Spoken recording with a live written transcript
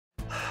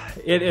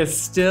It is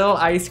still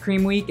ice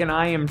cream week and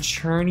I am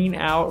churning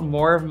out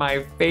more of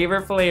my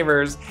favorite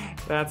flavors.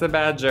 That's a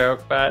bad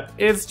joke, but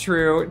it's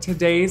true.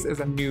 Today's is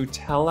a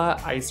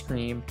Nutella ice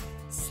cream.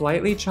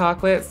 Slightly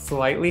chocolate,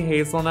 slightly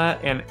hazelnut,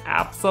 and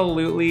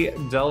absolutely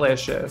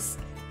delicious.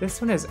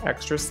 This one is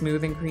extra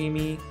smooth and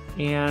creamy,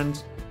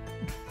 and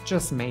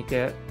just make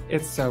it.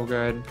 It's so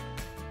good.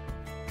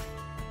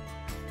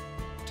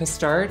 To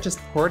start, just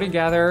pour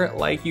together,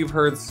 like you've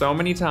heard so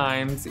many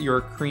times,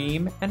 your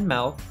cream and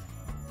milk.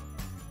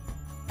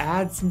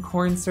 Add some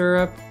corn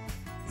syrup,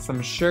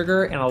 some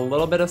sugar, and a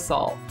little bit of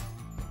salt.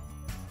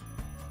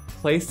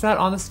 Place that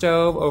on the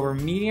stove over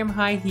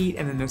medium-high heat,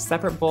 and in a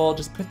separate bowl,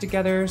 just put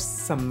together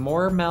some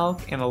more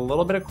milk and a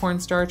little bit of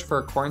cornstarch for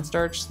a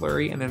cornstarch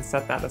slurry, and then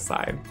set that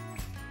aside.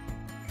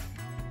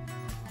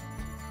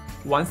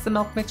 Once the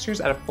milk mixture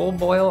is at a full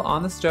boil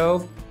on the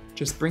stove,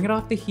 just bring it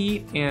off the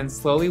heat and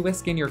slowly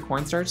whisk in your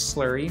cornstarch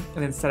slurry,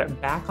 and then set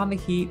it back on the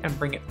heat and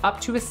bring it up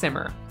to a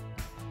simmer.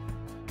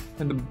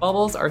 When the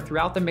bubbles are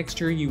throughout the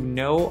mixture, you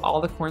know all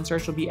the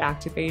cornstarch will be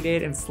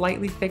activated, and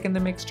slightly thicken the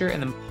mixture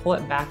and then pull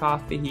it back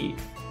off the heat.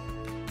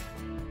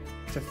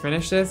 To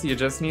finish this, you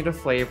just need to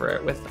flavor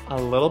it with a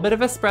little bit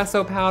of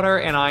espresso powder,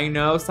 and I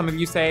know some of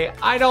you say,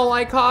 I don't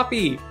like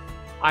coffee.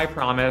 I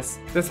promise,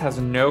 this has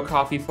no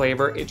coffee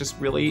flavor. It just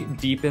really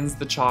deepens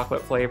the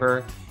chocolate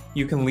flavor.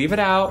 You can leave it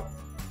out,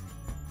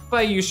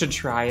 but you should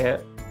try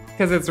it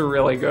because it's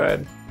really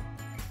good.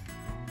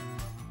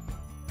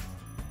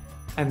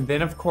 And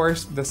then of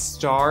course, the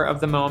star of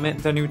the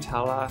moment, the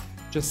Nutella.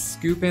 Just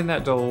scoop in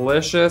that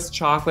delicious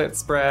chocolate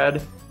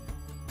spread.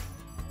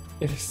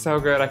 It is so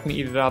good, I can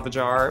eat it out of the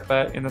jar,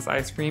 but in this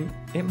ice cream,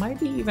 it might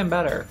be even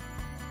better.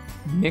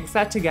 Mix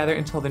that together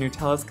until the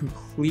Nutella is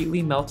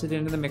completely melted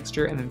into the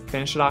mixture, and then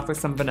finish it off with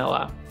some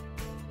vanilla.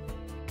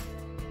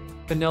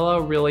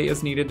 Vanilla really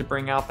is needed to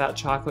bring out that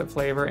chocolate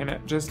flavor, and it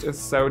just is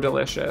so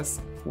delicious.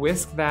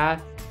 Whisk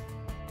that,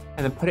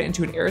 and then put it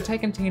into an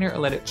airtight container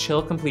and let it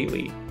chill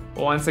completely.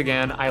 Once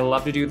again, I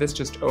love to do this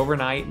just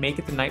overnight. Make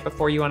it the night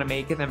before you want to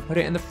make it, then put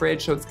it in the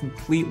fridge so it's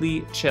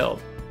completely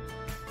chilled.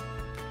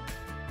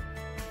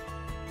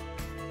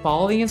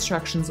 Follow the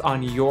instructions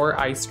on your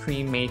ice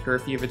cream maker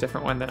if you have a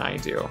different one than I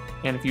do.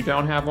 And if you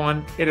don't have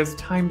one, it is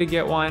time to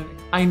get one.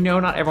 I know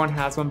not everyone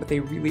has one, but they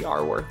really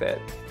are worth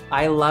it.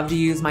 I love to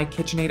use my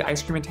KitchenAid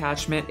ice cream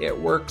attachment. It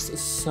works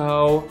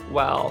so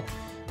well.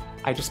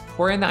 I just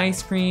pour in the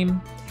ice cream,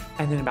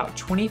 and in about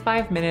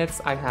 25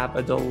 minutes, I have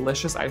a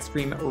delicious ice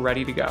cream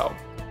ready to go.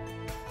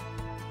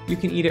 You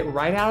can eat it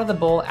right out of the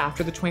bowl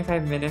after the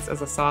 25 minutes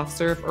as a soft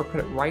serve, or put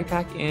it right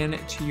back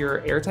into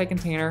your airtight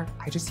container.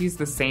 I just use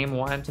the same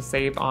one to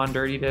save on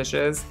dirty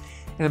dishes,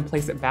 and then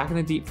place it back in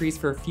the deep freeze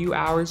for a few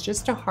hours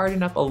just to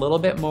harden up a little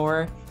bit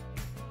more.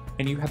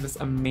 And you have this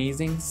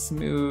amazing,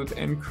 smooth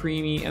and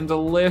creamy and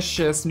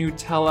delicious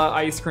Nutella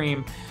ice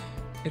cream.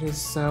 It is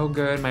so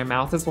good. My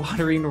mouth is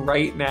watering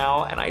right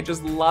now, and I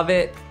just love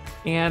it.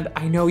 And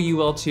I know you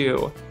will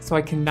too. So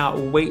I cannot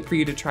wait for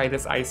you to try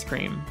this ice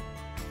cream.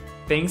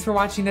 Thanks for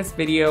watching this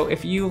video.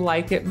 If you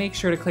like it, make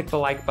sure to click the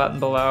like button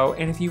below.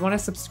 And if you want to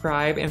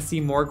subscribe and see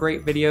more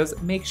great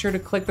videos, make sure to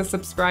click the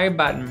subscribe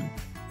button.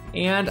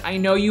 And I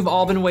know you've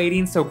all been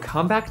waiting, so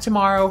come back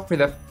tomorrow for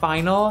the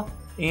final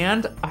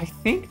and I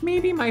think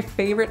maybe my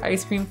favorite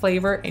ice cream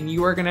flavor, and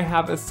you are gonna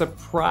have a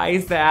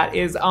surprise that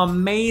is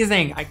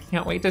amazing. I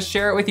can't wait to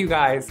share it with you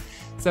guys.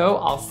 So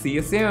I'll see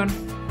you soon.